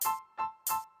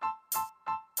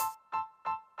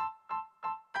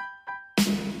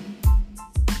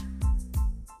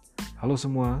Halo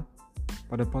semua,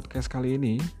 pada podcast kali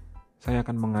ini saya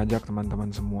akan mengajak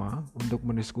teman-teman semua untuk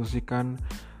mendiskusikan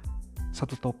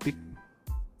satu topik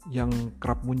yang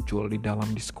kerap muncul di dalam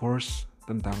diskurs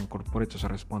tentang corporate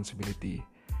social responsibility,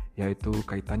 yaitu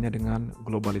kaitannya dengan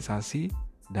globalisasi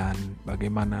dan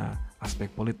bagaimana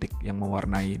aspek politik yang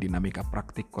mewarnai dinamika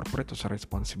praktik corporate social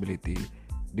responsibility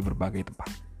di berbagai tempat.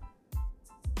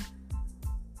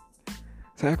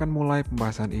 Saya akan mulai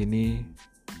pembahasan ini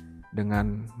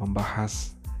dengan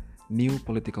membahas New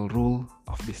Political Rule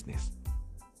of Business.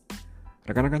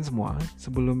 Rekan-rekan semua,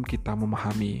 sebelum kita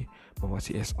memahami bahwa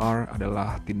CSR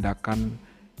adalah tindakan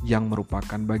yang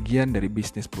merupakan bagian dari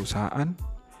bisnis perusahaan,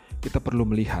 kita perlu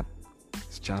melihat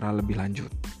secara lebih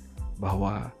lanjut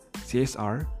bahwa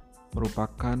CSR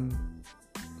merupakan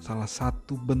salah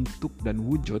satu bentuk dan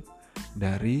wujud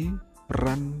dari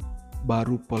peran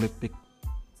baru politik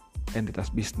entitas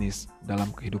bisnis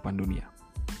dalam kehidupan dunia.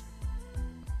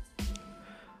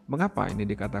 Mengapa ini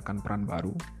dikatakan peran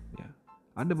baru? Ya,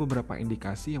 ada beberapa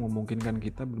indikasi yang memungkinkan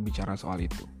kita berbicara soal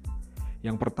itu.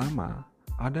 Yang pertama,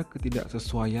 ada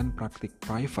ketidaksesuaian praktik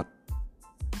private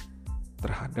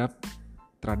terhadap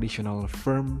traditional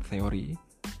firm theory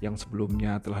yang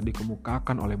sebelumnya telah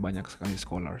dikemukakan oleh banyak sekali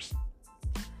scholars.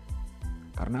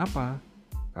 Karena apa?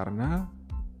 Karena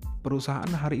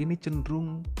perusahaan hari ini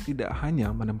cenderung tidak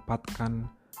hanya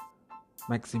menempatkan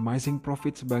maximizing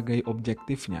profit sebagai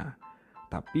objektifnya,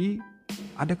 tapi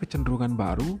ada kecenderungan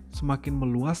baru semakin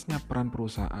meluasnya peran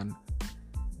perusahaan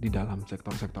di dalam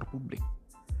sektor-sektor publik.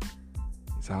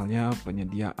 Misalnya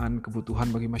penyediaan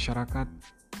kebutuhan bagi masyarakat,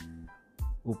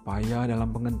 upaya dalam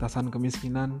pengentasan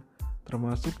kemiskinan,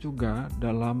 termasuk juga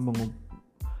dalam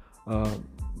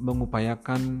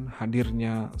mengupayakan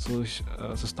hadirnya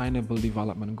Sustainable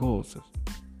Development Goals.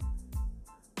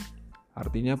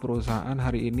 Artinya perusahaan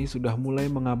hari ini sudah mulai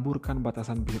mengaburkan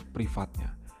batasan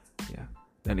privatnya. Ya.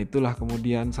 Dan itulah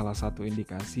kemudian salah satu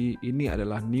indikasi ini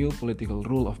adalah new political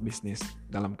rule of business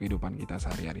dalam kehidupan kita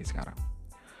sehari-hari sekarang.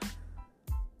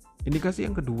 Indikasi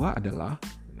yang kedua adalah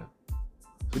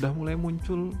sudah mulai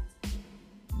muncul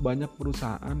banyak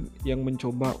perusahaan yang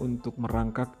mencoba untuk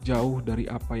merangkak jauh dari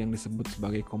apa yang disebut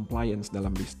sebagai compliance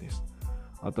dalam bisnis,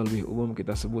 atau lebih umum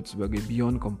kita sebut sebagai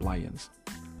beyond compliance,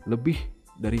 lebih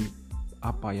dari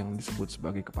apa yang disebut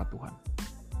sebagai kepatuhan.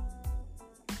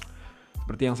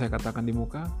 Seperti yang saya katakan di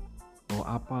muka, bahwa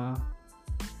apa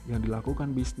yang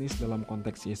dilakukan bisnis dalam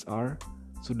konteks CSR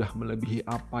sudah melebihi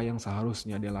apa yang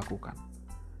seharusnya dia lakukan.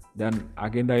 Dan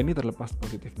agenda ini terlepas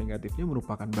positif negatifnya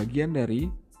merupakan bagian dari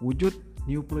wujud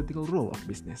new political rule of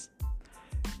business.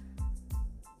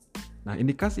 Nah,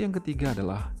 indikasi yang ketiga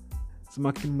adalah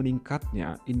semakin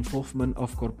meningkatnya involvement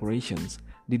of corporations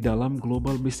di dalam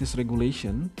global business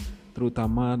regulation,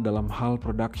 terutama dalam hal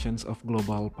productions of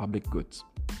global public goods.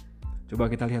 Coba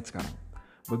kita lihat sekarang,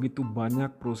 begitu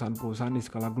banyak perusahaan-perusahaan di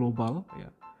skala global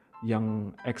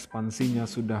yang ekspansinya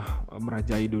sudah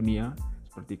merajai dunia,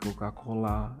 seperti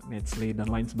Coca-Cola, Nestle, dan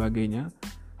lain sebagainya,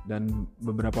 dan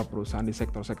beberapa perusahaan di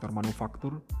sektor-sektor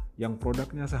manufaktur yang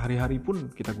produknya sehari-hari pun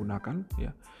kita gunakan,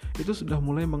 itu sudah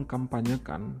mulai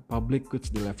mengkampanyekan public goods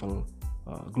di level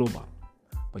global,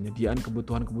 penyediaan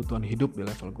kebutuhan-kebutuhan hidup di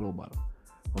level global,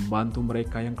 membantu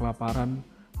mereka yang kelaparan,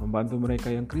 membantu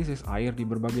mereka yang krisis air di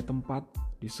berbagai tempat,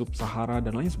 di sub-Sahara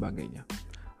dan lain sebagainya.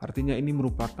 Artinya ini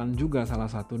merupakan juga salah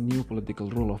satu new political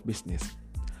rule of business.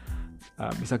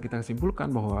 Bisa kita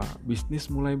simpulkan bahwa bisnis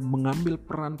mulai mengambil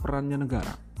peran-perannya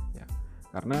negara.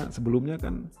 Karena sebelumnya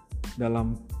kan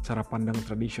dalam cara pandang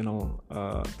tradisional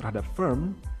terhadap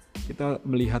firm, kita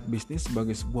melihat bisnis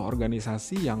sebagai sebuah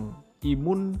organisasi yang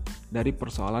imun dari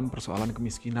persoalan-persoalan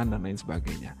kemiskinan dan lain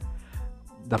sebagainya.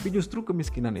 Tapi justru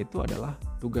kemiskinan itu adalah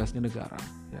tugasnya negara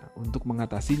untuk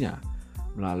mengatasinya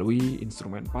melalui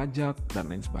instrumen pajak dan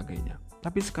lain sebagainya.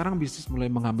 Tapi sekarang bisnis mulai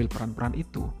mengambil peran-peran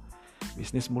itu.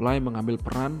 Bisnis mulai mengambil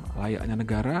peran layaknya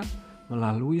negara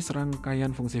melalui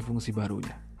serangkaian fungsi-fungsi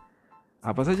barunya.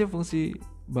 Apa saja fungsi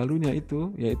barunya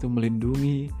itu? Yaitu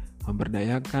melindungi,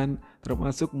 memberdayakan,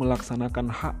 termasuk melaksanakan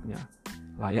haknya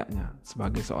layaknya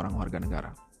sebagai seorang warga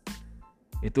negara.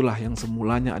 Itulah yang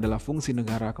semulanya adalah fungsi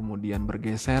negara kemudian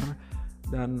bergeser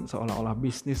dan seolah-olah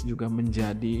bisnis juga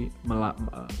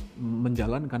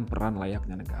menjalankan peran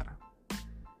layaknya negara.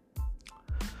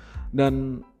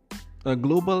 Dan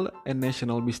global and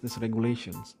national business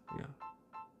regulations,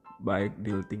 baik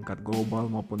di tingkat global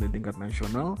maupun di tingkat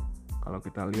nasional, kalau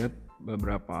kita lihat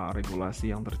beberapa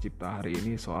regulasi yang tercipta hari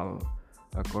ini soal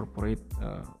corporate,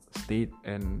 state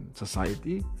and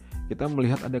society, kita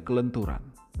melihat ada kelenturan,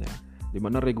 di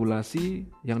mana regulasi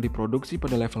yang diproduksi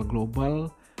pada level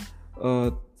global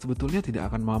sebetulnya tidak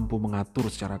akan mampu mengatur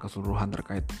secara keseluruhan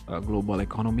terkait global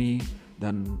economy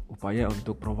dan upaya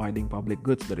untuk providing public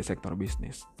goods dari sektor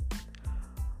bisnis.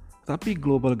 Tapi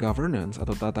global governance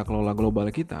atau tata kelola global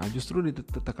kita justru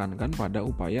ditekankan pada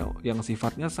upaya yang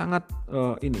sifatnya sangat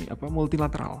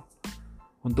multilateral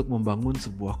untuk membangun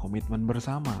sebuah komitmen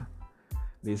bersama.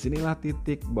 Disinilah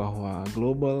titik bahwa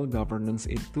global governance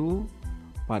itu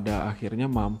pada akhirnya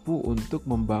mampu untuk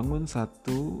membangun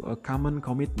satu common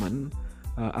commitment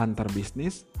antar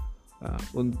bisnis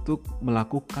untuk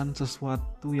melakukan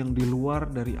sesuatu yang di luar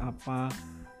dari apa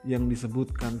yang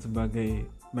disebutkan sebagai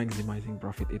maximizing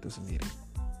profit itu sendiri.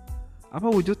 Apa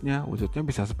wujudnya? Wujudnya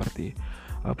bisa seperti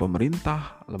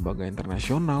pemerintah, lembaga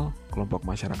internasional, kelompok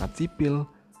masyarakat sipil,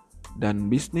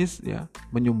 dan bisnis ya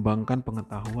menyumbangkan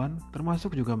pengetahuan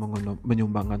termasuk juga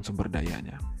menyumbangkan sumber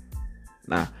dayanya.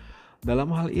 Nah,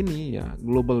 dalam hal ini ya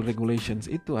global regulations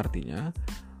itu artinya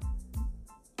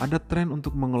ada tren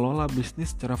untuk mengelola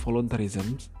bisnis secara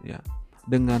voluntarism ya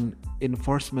dengan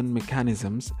enforcement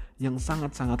mechanisms yang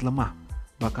sangat-sangat lemah,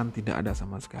 bahkan tidak ada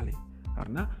sama sekali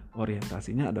karena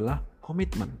orientasinya adalah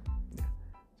komitmen. Ya.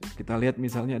 Kita lihat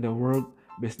misalnya ada World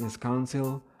Business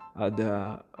Council,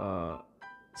 ada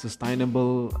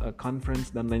Sustainable Conference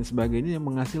dan lain sebagainya yang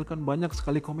menghasilkan banyak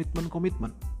sekali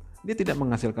komitmen-komitmen. Dia tidak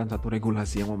menghasilkan satu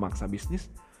regulasi yang memaksa bisnis,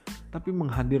 tapi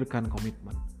menghadirkan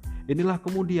komitmen. Inilah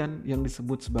kemudian yang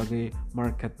disebut sebagai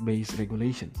market-based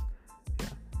regulations,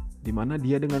 ya, di mana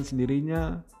dia dengan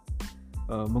sendirinya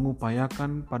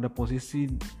mengupayakan pada posisi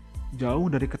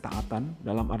jauh dari ketaatan,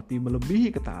 dalam arti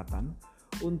melebihi ketaatan,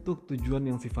 untuk tujuan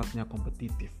yang sifatnya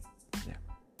kompetitif. Ya.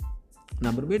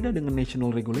 Nah, berbeda dengan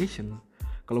national regulation.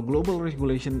 Kalau global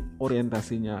regulation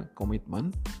orientasinya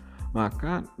komitmen,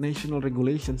 maka national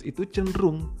regulations itu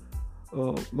cenderung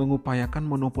mengupayakan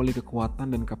monopoli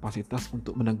kekuatan dan kapasitas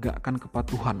untuk menegakkan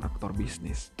kepatuhan aktor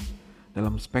bisnis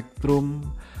dalam spektrum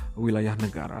wilayah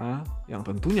negara yang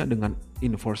tentunya dengan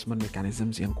enforcement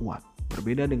mechanisms yang kuat.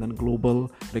 Berbeda dengan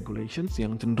global regulations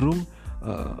yang cenderung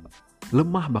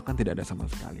lemah bahkan tidak ada sama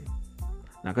sekali.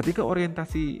 Nah, ketika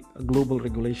orientasi global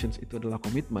regulations itu adalah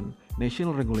komitmen,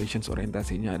 national regulations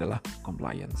orientasinya adalah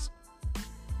compliance.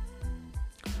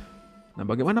 Nah,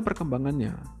 bagaimana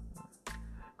perkembangannya?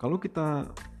 Kalau kita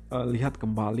lihat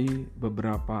kembali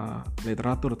beberapa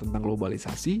literatur tentang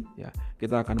globalisasi, ya,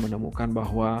 kita akan menemukan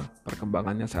bahwa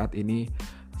perkembangannya saat ini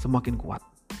semakin kuat,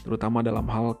 terutama dalam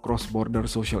hal cross-border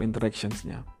social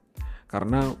interactions-nya.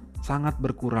 Karena sangat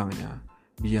berkurangnya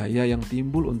biaya yang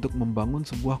timbul untuk membangun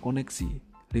sebuah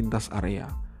koneksi lintas area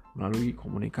melalui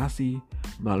komunikasi,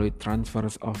 melalui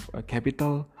transfers of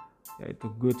capital, yaitu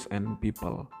goods and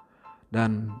people.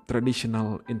 Dan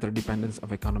traditional interdependence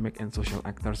of economic and social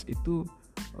actors itu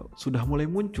sudah mulai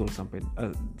muncul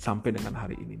sampai dengan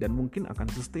hari ini dan mungkin akan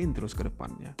sustain terus ke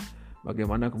depannya.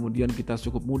 Bagaimana kemudian kita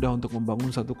cukup mudah untuk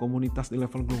membangun satu komunitas di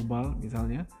level global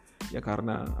misalnya, ya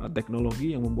karena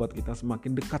teknologi yang membuat kita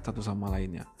semakin dekat satu sama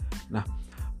lainnya. Nah,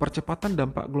 percepatan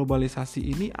dampak globalisasi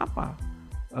ini apa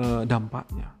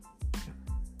dampaknya?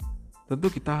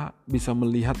 Tentu kita bisa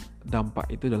melihat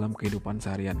dampak itu dalam kehidupan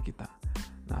seharian kita.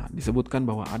 Nah, disebutkan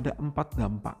bahwa ada 4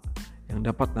 dampak yang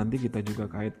dapat nanti kita juga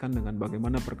kaitkan dengan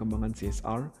bagaimana perkembangan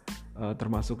CSR,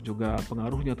 termasuk juga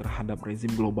pengaruhnya terhadap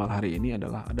rezim global hari ini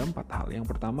adalah ada 4 hal.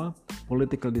 Yang pertama,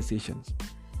 political decisions.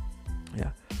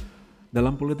 Ya.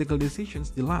 Dalam political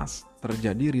decisions jelas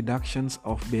terjadi reductions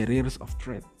of barriers of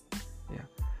trade. Ya.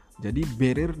 Jadi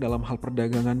barrier dalam hal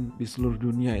perdagangan di seluruh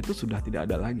dunia itu sudah tidak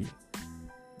ada lagi.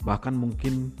 Bahkan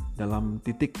mungkin dalam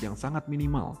titik yang sangat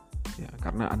minimal. Ya,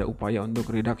 karena ada upaya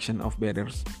untuk reduction of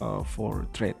barriers for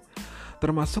trade.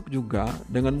 Termasuk juga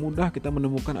dengan mudah kita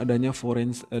menemukan adanya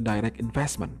foreign direct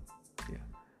investment. Ya.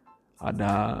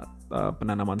 Ada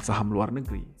penanaman saham luar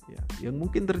negeri ya, yang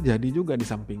mungkin terjadi juga di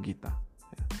samping kita.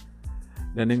 Ya.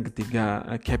 Dan yang ketiga,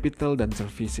 capital dan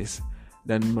services.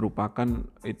 Dan merupakan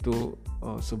itu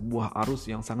sebuah arus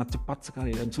yang sangat cepat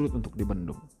sekali dan sulit untuk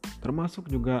dibendung. Termasuk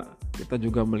juga kita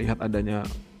juga melihat adanya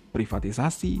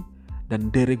privatisasi dan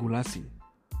deregulasi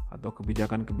atau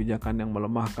kebijakan-kebijakan yang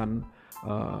melemahkan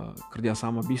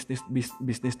kerjasama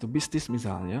bisnis to bisnis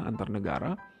misalnya antar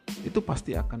negara, itu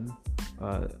pasti akan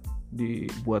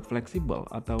dibuat fleksibel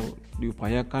atau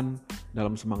diupayakan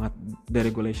dalam semangat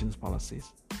deregulation policies.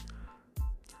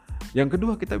 Yang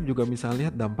kedua, kita juga bisa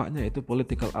lihat dampaknya itu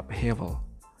political upheaval,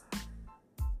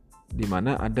 di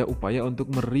mana ada upaya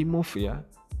untuk meremove ya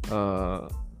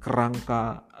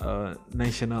kerangka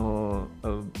national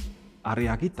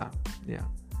area kita, ya,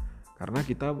 karena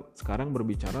kita sekarang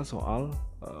berbicara soal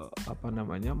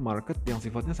market yang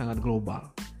sifatnya sangat global.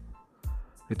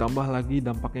 Ditambah lagi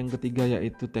dampak yang ketiga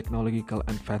yaitu technological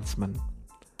advancement.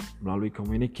 melalui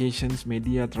communications,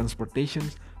 media, transportation,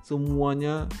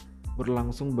 semuanya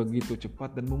berlangsung begitu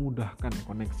cepat dan memudahkan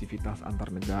koneksivitas antar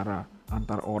negara,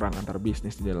 antar orang, antar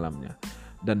bisnis di dalamnya.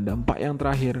 Dan dampak yang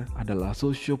terakhir adalah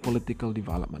socio-political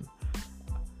development.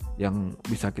 Yang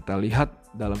bisa kita lihat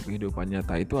dalam kehidupan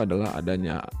nyata itu adalah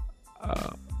adanya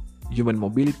human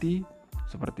mobility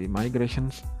seperti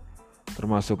migrations,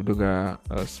 termasuk juga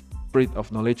spread of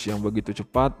knowledge yang begitu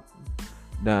cepat,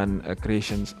 dan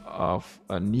creations of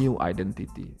a new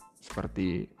identity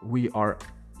seperti we are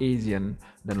Asian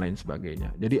dan lain sebagainya.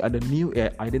 Jadi ada new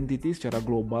identity secara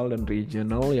global dan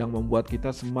regional yang membuat kita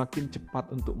semakin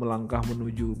cepat untuk melangkah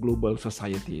menuju global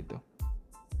society itu.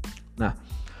 Nah,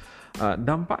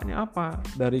 dampaknya apa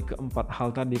dari keempat hal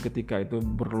tadi ketika itu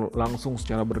berlangsung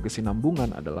secara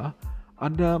berkesinambungan adalah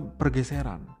ada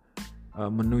pergeseran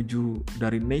menuju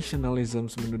dari nationalism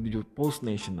menuju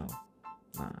post-national.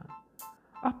 Nah,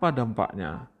 apa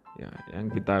dampaknya? Ya,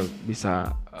 yang kita bisa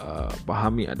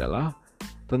pahami adalah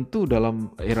tentu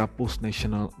dalam era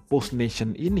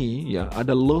post-nation ini ya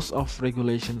ada loss of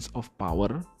regulations of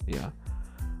power, ya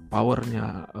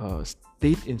powernya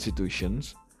state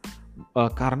institutions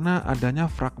karena adanya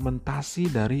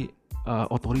fragmentasi dari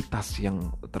otoritas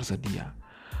yang tersedia,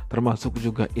 termasuk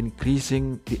juga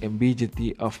increasing the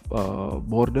ambiguity of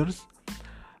borders,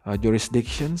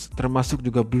 jurisdictions, termasuk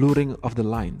juga blurring of the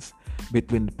lines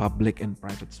between the public and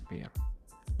private sphere.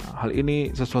 Nah, hal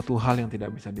ini sesuatu hal yang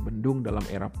tidak bisa dibendung dalam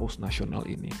era post-nasional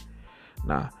ini.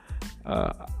 Nah,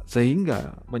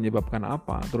 sehingga menyebabkan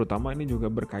apa? Terutama ini juga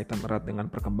berkaitan erat dengan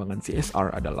perkembangan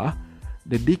CSR adalah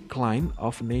the decline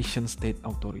of nation-state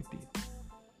authority.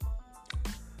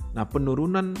 Nah,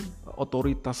 penurunan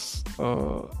otoritas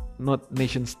not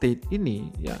nation-state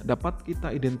ini ya dapat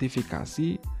kita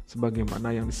identifikasi sebagaimana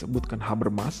yang disebutkan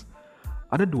Habermas.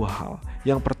 Ada dua hal.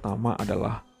 Yang pertama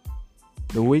adalah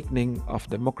the weakening of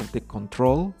democratic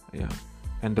control, ya,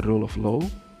 and the rule of law.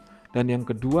 Dan yang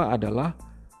kedua adalah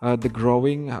the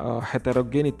growing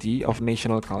heterogeneity of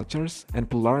national cultures and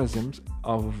pluralism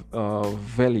of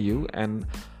value and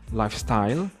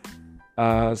lifestyle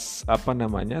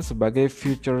sebagai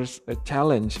future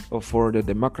challenge for the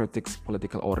democratic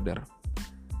political order.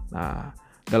 Nah,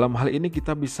 dalam hal ini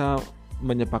kita bisa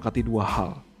menyepakati dua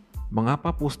hal.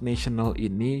 Mengapa post-national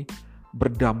ini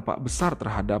berdampak besar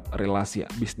terhadap relasi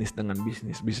bisnis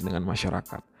dengan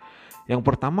masyarakat. Yang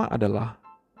pertama adalah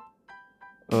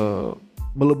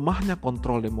melemahnya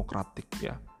kontrol demokratik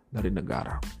ya dari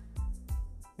negara.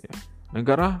 Ya.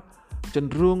 Negara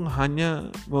cenderung hanya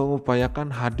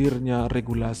mengupayakan hadirnya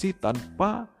regulasi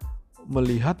tanpa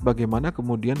melihat bagaimana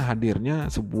kemudian hadirnya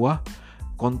sebuah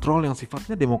kontrol yang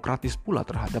sifatnya demokratis pula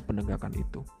terhadap penegakan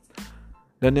itu.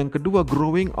 Dan yang kedua,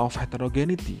 growing of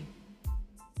heterogeneity.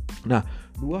 Nah,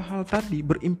 dua hal tadi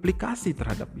berimplikasi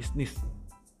terhadap bisnis,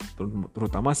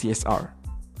 terutama CSR.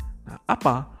 Nah,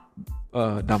 apa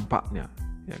dampaknya?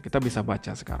 Ya, kita bisa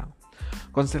baca sekarang.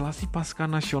 Konstelasi pasca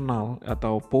nasional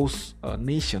atau post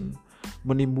nation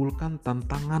menimbulkan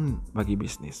tantangan bagi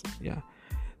bisnis, ya,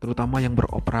 terutama yang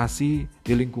beroperasi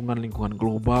di lingkungan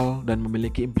global dan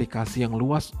memiliki implikasi yang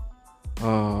luas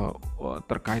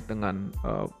terkait dengan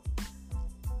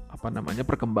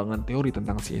perkembangan teori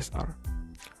tentang CSR.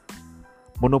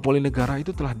 Monopoli negara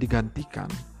itu telah digantikan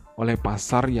oleh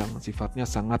pasar yang sifatnya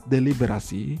sangat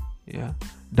deliberasi, ya,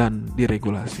 dan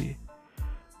diregulasi.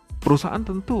 Perusahaan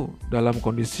tentu dalam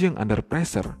kondisi yang under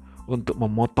pressure untuk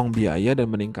memotong biaya dan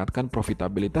meningkatkan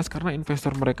profitabilitas karena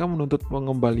investor mereka menuntut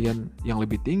pengembalian yang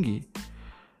lebih tinggi.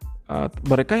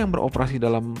 Mereka yang beroperasi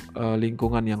dalam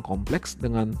lingkungan yang kompleks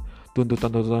dengan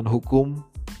tuntutan-tuntutan hukum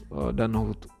dan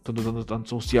tuntutan-tuntutan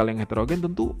sosial yang heterogen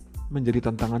tentu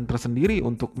menjadi tantangan tersendiri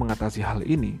untuk mengatasi hal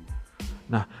ini.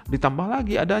 Nah, ditambah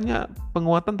lagi adanya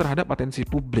penguatan terhadap atensi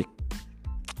publik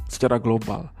secara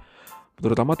global,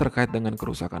 terutama terkait dengan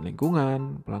kerusakan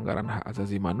lingkungan, pelanggaran hak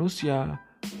asasi manusia,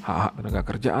 hak-hak tenaga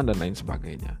kerjaan, dan lain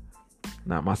sebagainya.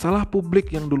 Nah, masalah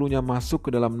publik yang dulunya masuk ke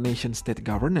dalam nation state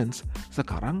governance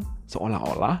sekarang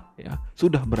seolah-olah ya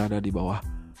sudah berada di bawah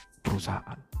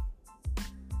perusahaan.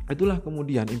 Itulah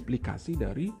kemudian implikasi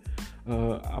dari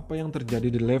apa yang terjadi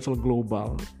di level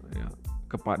global ya,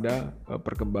 kepada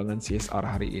perkembangan CSR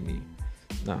hari ini.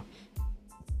 Nah,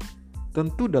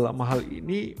 tentu dalam hal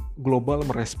ini global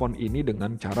merespon ini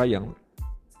dengan cara yang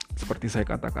seperti saya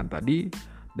katakan tadi,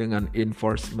 dengan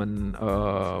enforcement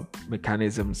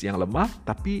mechanisms yang lemah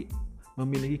tapi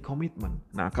memiliki komitmen.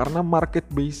 Nah, karena market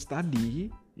based tadi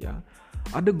ya,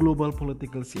 ada global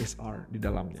political CSR di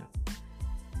dalamnya,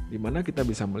 di mana kita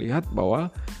bisa melihat bahwa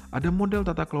ada model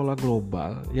tata kelola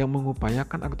global yang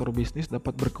mengupayakan aktor bisnis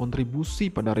dapat berkontribusi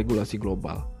pada regulasi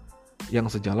global yang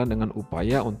sejalan dengan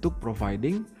upaya untuk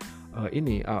providing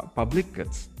public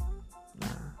goods.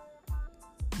 Nah,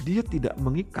 dia tidak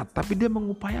mengikat, tapi dia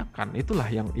mengupayakan. Itulah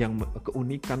yang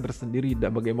keunikan tersendiri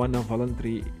dan bagaimana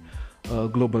voluntary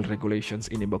global regulations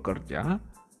ini bekerja.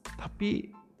 Tapi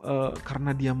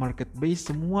karena dia market based,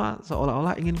 semua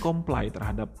seolah-olah ingin comply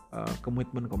terhadap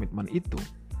komitmen-komitmen itu.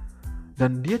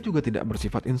 Dan dia juga tidak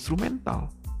bersifat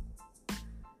instrumental.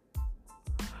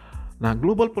 Nah,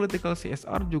 Global Political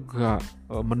CSR juga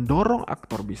mendorong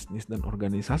aktor bisnis dan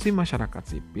organisasi masyarakat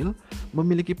sipil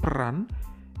memiliki peran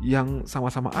yang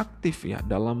sama-sama aktif ya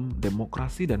dalam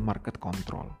demokrasi dan market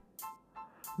control.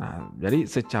 Nah, jadi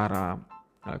secara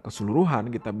keseluruhan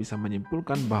kita bisa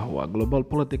menyimpulkan bahwa Global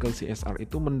Political CSR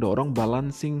itu mendorong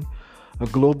balancing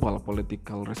global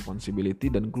political responsibility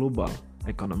dan global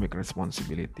economic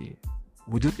responsibility.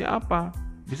 Wujudnya apa?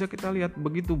 Bisa kita lihat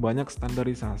begitu banyak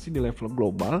standarisasi di level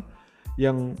global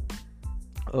yang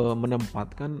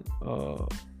menempatkan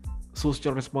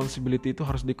social responsibility itu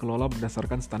harus dikelola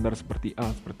berdasarkan standar seperti A,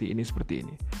 seperti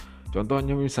ini.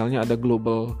 Contohnya misalnya ada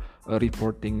Global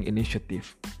Reporting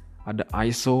Initiative, ada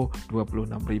ISO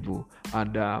 26000,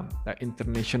 ada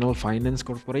International Finance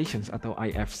Corporations atau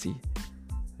IFC.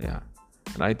 Ya.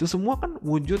 Nah, itu semua kan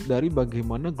wujud dari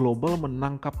bagaimana global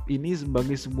menangkap ini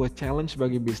sebagai sebuah challenge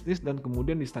bagi bisnis dan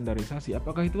kemudian distandarisasi.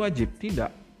 Apakah itu wajib?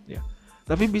 Tidak, ya.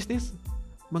 Tapi bisnis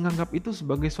menganggap itu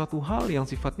sebagai suatu hal yang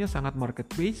sifatnya sangat market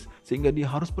based sehingga dia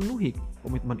harus penuhi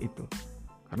komitmen itu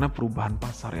karena perubahan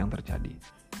pasar yang terjadi.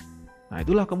 Nah,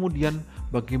 itulah kemudian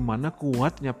bagaimana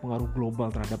kuatnya pengaruh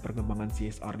global terhadap perkembangan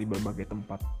CSR di berbagai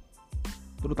tempat.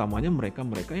 Terutamanya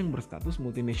mereka-mereka yang berstatus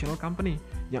multinational company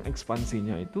yang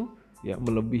ekspansinya itu ya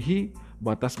melebihi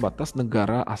batas-batas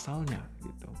negara asalnya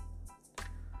gitu.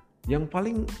 Yang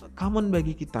paling common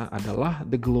bagi kita adalah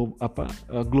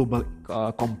Global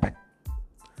Compact.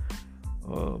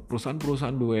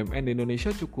 Perusahaan-perusahaan BUMN di Indonesia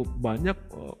cukup banyak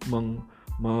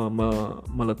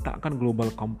meletakkan Global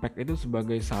Compact itu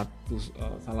sebagai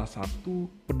salah satu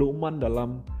pedoman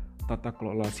dalam tata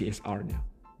kelola CSR-nya.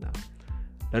 Nah,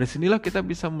 dari sinilah kita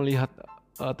bisa melihat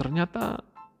ternyata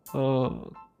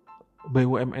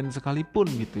BUMN sekalipun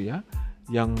gitu ya,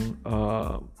 yang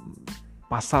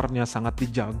pasarnya sangat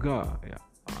dijaga, ya,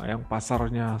 yang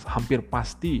pasarnya hampir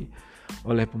pasti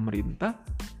oleh pemerintah,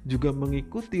 juga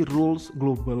mengikuti rules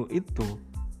global itu,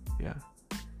 ya.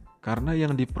 Karena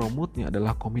yang dipromotnya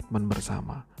adalah komitmen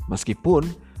bersama. Meskipun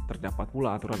terdapat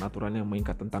pula aturan-aturan yang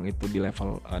mengikat tentang itu di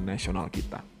level nasional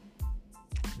kita,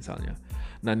 misalnya.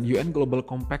 Dan UN Global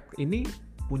Compact ini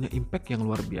punya impact yang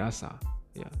luar biasa,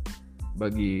 ya,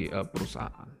 bagi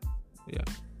perusahaan, ya.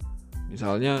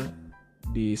 Misalnya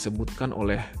disebutkan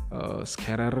oleh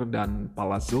Scherer dan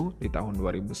Palazzo di tahun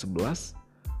 2011,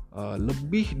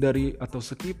 lebih dari atau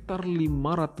sekitar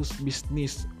 500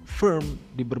 bisnis firm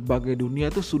di berbagai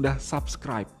dunia itu sudah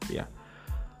subscribe ya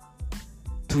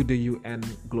to the UN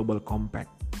Global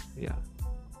Compact, ya.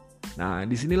 Nah,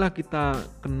 disinilah kita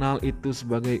kenal itu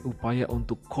sebagai upaya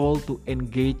untuk call to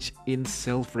engage in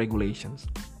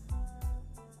self-regulations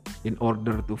in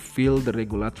order to fill the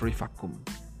regulatory vacuum.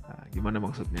 Nah, gimana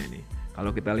maksudnya ini?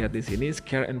 Kalau kita lihat di sini,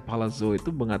 Scherer and Palazzo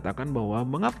itu mengatakan bahwa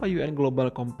mengapa UN Global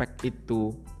Compact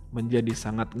itu menjadi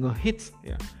sangat ngehits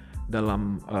ya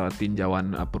dalam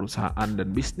tinjauan perusahaan dan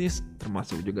bisnis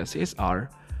termasuk juga CSR,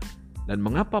 dan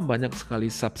mengapa banyak sekali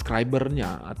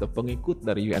subscribernya atau pengikut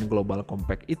dari UN Global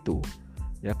Compact itu,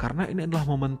 ya karena ini adalah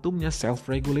momentumnya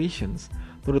self-regulations,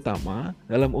 terutama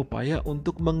dalam upaya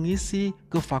untuk mengisi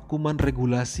kevakuman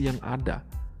regulasi yang ada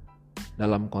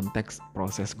dalam konteks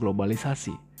proses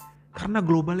globalisasi. Karena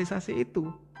globalisasi itu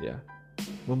ya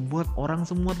membuat orang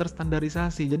semua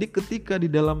terstandarisasi. Jadi ketika di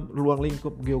dalam ruang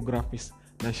lingkup geografis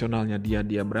nasionalnya dia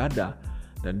berada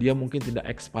dan dia mungkin tidak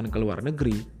expand ke luar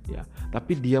negeri ya,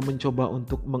 tapi dia mencoba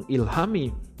untuk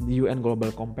mengilhami di UN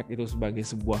Global Compact itu sebagai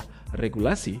sebuah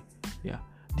regulasi ya,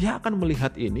 dia akan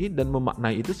melihat ini dan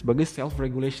memaknai itu sebagai self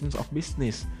regulations of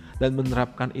business dan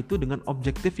menerapkan itu dengan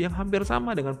objektif yang hampir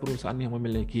sama dengan perusahaan yang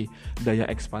memiliki daya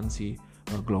ekspansi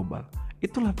global.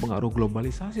 Itulah pengaruh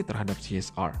globalisasi terhadap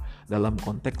CSR dalam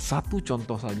konteks satu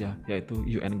contoh saja, yaitu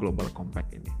UN Global Compact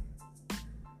ini.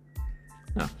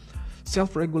 Nah,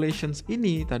 self-regulations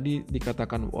ini tadi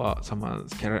dikatakan sama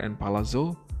Scherer and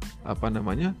Palazzo,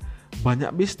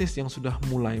 banyak bisnis yang sudah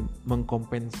mulai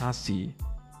mengkompensasi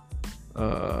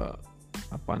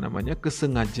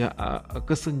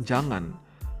kesenjangan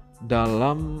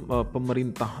dalam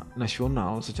pemerintah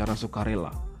nasional secara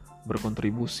sukarela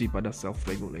berkontribusi pada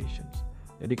self-regulations.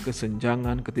 Jadi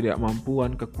kesenjangan,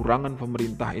 ketidakmampuan, kekurangan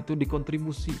pemerintah itu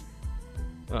dikontribusi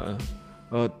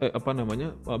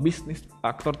bisnis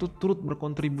aktor tuh turut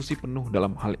berkontribusi penuh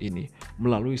dalam hal ini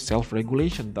melalui self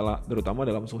regulation, terutama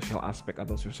dalam social aspek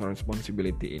atau social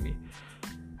responsibility ini,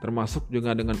 termasuk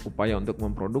juga dengan upaya untuk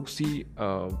memproduksi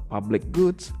public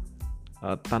goods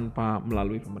tanpa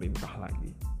melalui pemerintah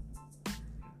lagi.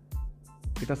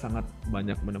 Kita sangat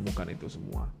banyak menemukan itu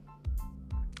semua.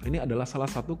 Ini adalah salah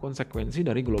satu konsekuensi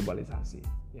dari globalisasi.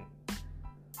 Ya.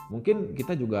 Mungkin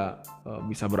kita juga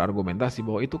bisa berargumentasi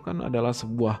bahwa itu kan adalah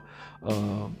sebuah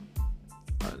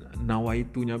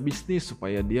nawaitunya bisnis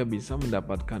supaya dia bisa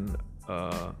mendapatkan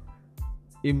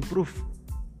improve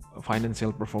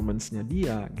financial performance-nya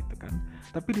dia gitu kan.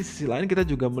 Tapi di sisi lain kita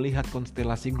juga melihat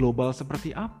konstelasi global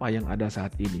seperti apa yang ada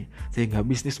saat ini sehingga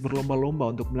bisnis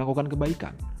berlomba-lomba untuk melakukan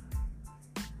kebaikan.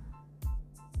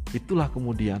 Itulah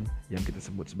kemudian yang kita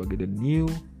sebut sebagai the new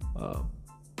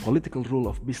political rule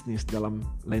of business dalam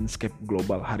landscape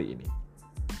global hari ini.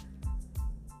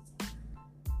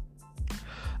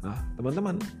 Nah,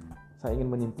 teman-teman, saya ingin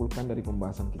menyimpulkan dari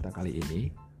pembahasan kita kali ini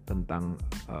tentang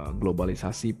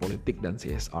globalisasi politik dan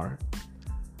CSR.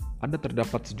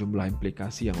 Terdapat sejumlah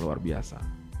implikasi yang luar biasa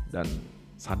dan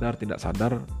sadar tidak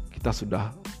sadar kita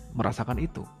sudah merasakan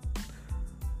itu.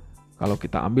 Kalau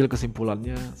kita ambil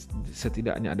kesimpulannya,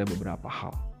 setidaknya ada beberapa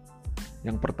hal.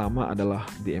 Yang pertama adalah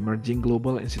the emerging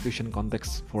global institution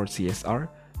context for CSR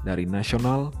dari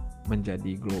nasional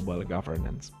menjadi global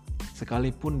governance.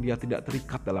 Sekalipun dia tidak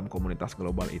terikat dalam komunitas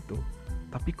global itu,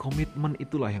 tapi komitmen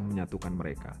itulah yang menyatukan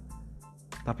mereka.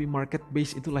 Tapi market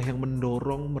base itulah yang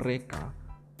mendorong mereka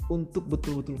untuk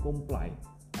betul-betul comply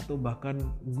atau bahkan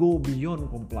go beyond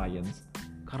compliance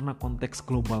karena konteks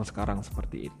global sekarang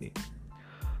seperti ini.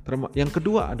 Yang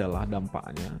kedua adalah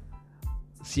dampaknya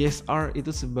CSR itu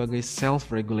sebagai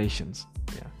self-regulations.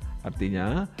 Ya.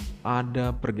 Artinya ada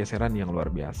pergeseran yang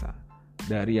luar biasa.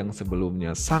 Dari yang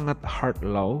sebelumnya sangat hard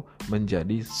law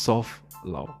menjadi soft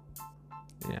law.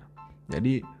 Ya.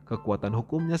 Jadi kekuatan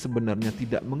hukumnya sebenarnya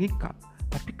tidak mengikat.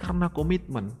 Tapi karena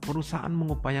komitmen, perusahaan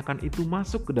mengupayakan itu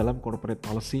masuk ke dalam corporate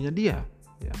policy-nya dia.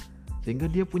 Ya. Sehingga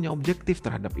dia punya objektif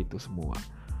terhadap itu semua.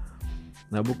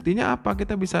 Nah, buktinya apa?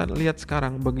 Kita bisa lihat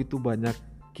sekarang begitu banyak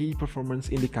key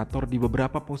performance indicator di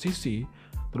beberapa posisi,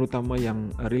 terutama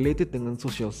yang related dengan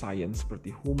social science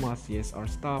seperti humas, CSR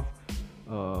staff,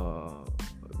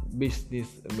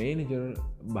 business manager,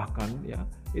 bahkan ya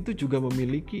itu juga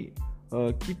memiliki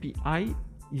KPI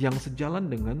yang sejalan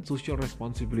dengan social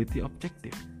responsibility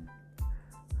objective.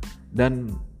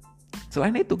 Dan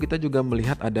selain itu kita juga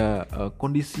melihat ada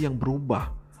kondisi yang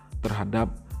berubah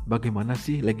terhadap bagaimana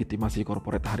sih legitimasi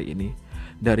corporate hari ini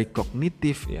dari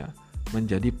kognitif ya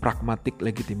menjadi pragmatic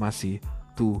legitimasi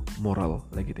to moral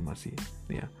legitimasi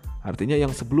ya. Artinya yang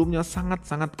sebelumnya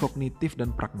sangat-sangat kognitif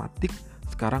dan pragmatik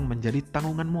sekarang menjadi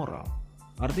tanggungan moral.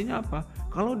 Artinya apa?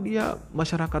 Kalau dia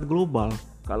masyarakat global,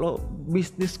 kalau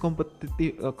bisnis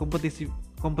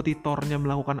kompetitornya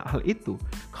melakukan hal itu,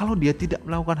 kalau dia tidak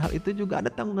melakukan hal itu juga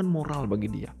ada tanggungan moral bagi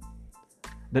dia.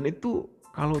 Dan itu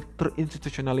kalau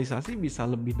terinstitusionalisasi bisa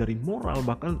lebih dari moral,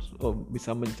 bahkan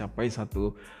bisa mencapai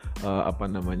satu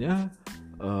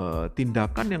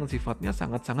tindakan yang sifatnya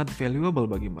sangat-sangat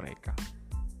valuable bagi mereka.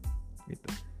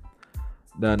 Gitu.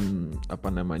 Dan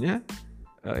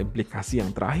implikasi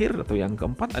yang terakhir atau yang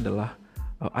keempat adalah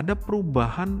ada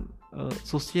perubahan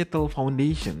societal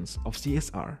foundations of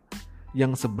CSR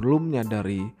yang sebelumnya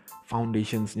dari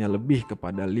foundationsnya lebih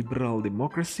kepada liberal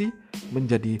democracy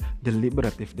menjadi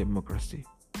deliberative democracy.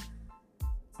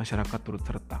 Masyarakat turut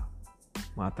serta,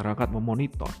 masyarakat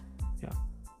memonitor. Ya.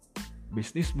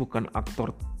 Bisnis bukan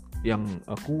aktor yang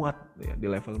kuat ya,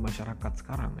 di level masyarakat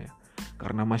sekarang ya,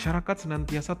 karena masyarakat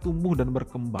senantiasa tumbuh dan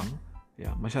berkembang.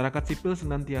 Ya, masyarakat sipil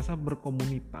senantiasa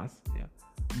berkomunitas, ya,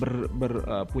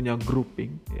 punya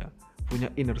grouping, ya, punya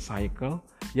inner cycle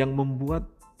yang membuat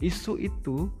isu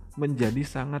itu menjadi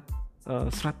sangat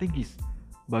strategis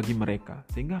bagi mereka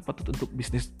sehingga patut untuk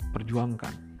bisnis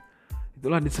perjuangkan.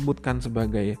 Itulah disebutkan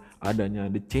sebagai adanya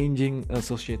the changing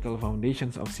societal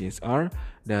foundations of CSR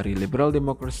dari liberal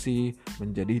democracy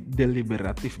menjadi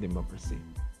deliberative democracy.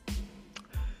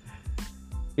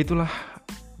 Itulah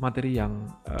materi yang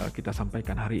kita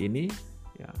sampaikan hari ini.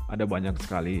 Ya, ada banyak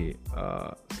sekali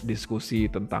diskusi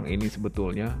tentang ini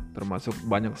sebetulnya, termasuk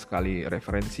banyak sekali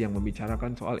referensi yang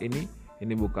membicarakan soal ini.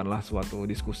 Ini bukanlah suatu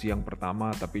diskusi yang pertama,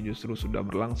 tapi justru sudah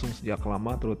berlangsung sejak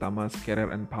lama, terutama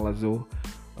Scherrer and Palazzo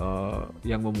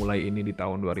yang memulai ini di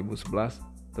tahun 2011.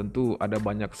 Tentu ada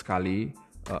banyak sekali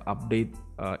update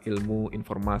ilmu,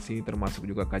 informasi, termasuk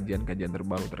juga kajian-kajian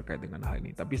terbaru terkait dengan hal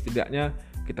ini. Tapi setidaknya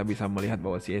kita bisa melihat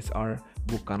bahwa CSR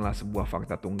bukanlah sebuah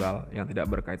fakta tunggal yang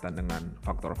tidak berkaitan dengan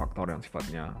faktor-faktor yang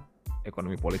sifatnya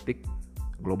ekonomi politik,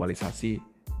 globalisasi,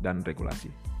 dan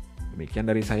regulasi. Demikian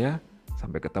dari saya,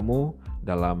 sampai ketemu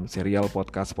dalam serial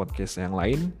podcast yang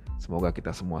lain. Semoga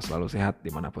kita semua selalu sehat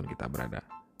dimanapun kita berada.